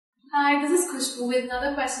Hi, this is Khushbu with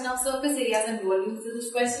another question of surface areas and volumes. This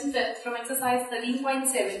is question 5 from exercise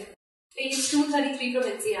 13.7, page 233 from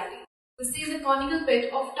NCERT. This says the conical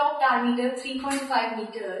pit of top diameter 3.5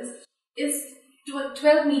 meters is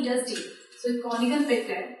 12 meters deep. So the conical pit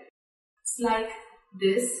is like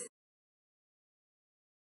this.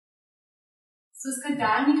 So इसका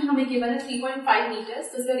diameter हमें केवल है 3.5 meters,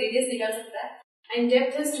 तो इसका radius निकाल सकता है. And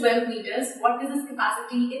depth is 12 meters. What is its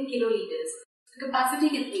capacity in kiloliters? So capacity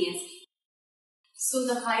कितनी है इसकी? So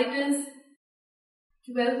the height is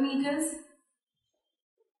 12 meters.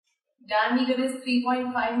 Diameter is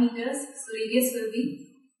 3.5 meters. So radius will be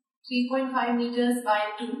 3.5 meters by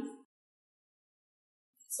 2.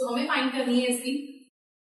 So हमें find करनी है इसकी.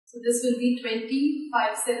 So this will be 20,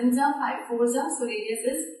 5 sevens are, 5 fours are. So radius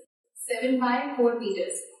is 7 by 4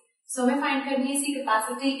 meters. So हमें find करनी है इसकी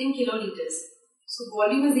capacity in kiloliters. So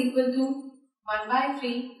volume is equal to 1 by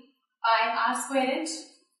 3 pi r square h.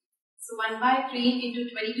 So 1 by 3 into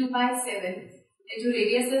 22 by 7 into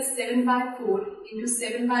radius is 7 by 4 into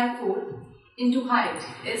 7 by 4 into height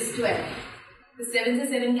is 12. The 7 से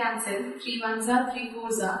 7 cancel, 3 ones are, 3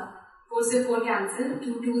 fours are, 4 से 4 cancel,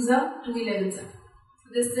 2 twos are, 2 11s are. So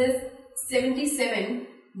this is 77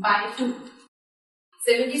 by 2.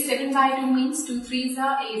 77 by 2 means 2 threes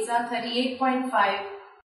are, 8s are, 38.5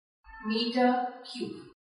 meter cube.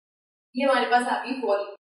 ये हमारे पास आ गई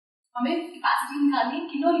volume. हमें capacity निकालनी है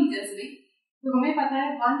kilolitres में. तो हमें पता है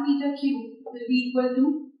 1 metre cube will be equal to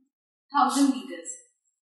 1000 liters.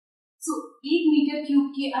 So 1 metre cube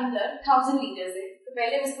के अंदर 1000 लीटर्स है. तो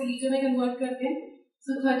पहले हम इसको लीटर में कन्वर्ट करते हैं.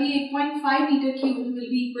 So 38.5 metre cube will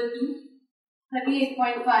be equal to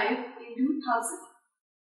 38.5 into 1000.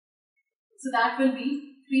 So that will be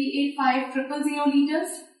 385,000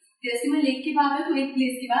 liters. Decimal एक के बाद है तो एक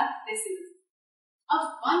प्लेस के बाद डेसिमल. अब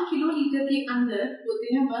 1 किलोलीटर के अंदर होते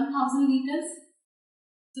हैं 1000 लीटर्स.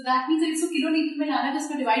 So that means इसको किलोलीटर में लाना है,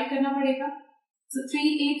 जिसको डिवाइड करना पड़ेगा. So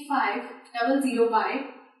 385,000 by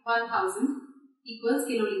 1000 equals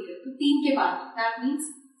kilolitre. तो 3 के बाद that means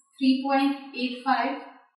 3.85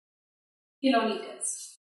 kiloliters.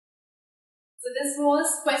 So this was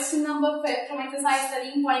question number 5 from exercise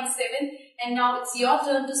 13.7, and now it's your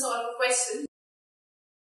turn to solve a question.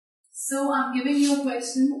 So I'm giving you a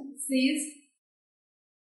question. It says,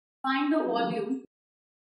 find the volume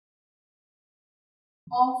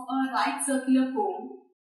of a right circular cone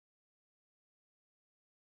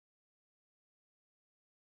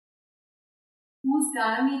whose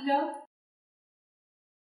diameter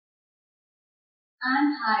and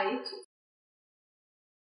height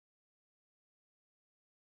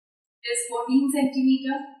is 14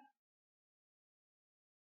 centimeter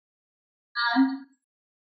and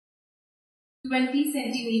 20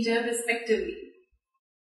 centimeter respectively.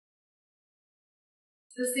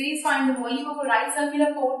 So says find the volume of a right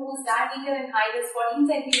circular cone whose diameter and height is 14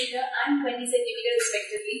 centimeter and 20 centimeter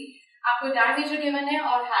respectively. आपको diameter given है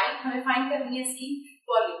और height हमें find करनी है इसकी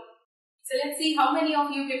volume. So let's see how many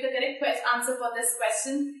of you give the correct answer for this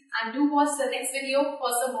question, and do watch the next video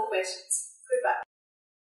for some more questions. Goodbye.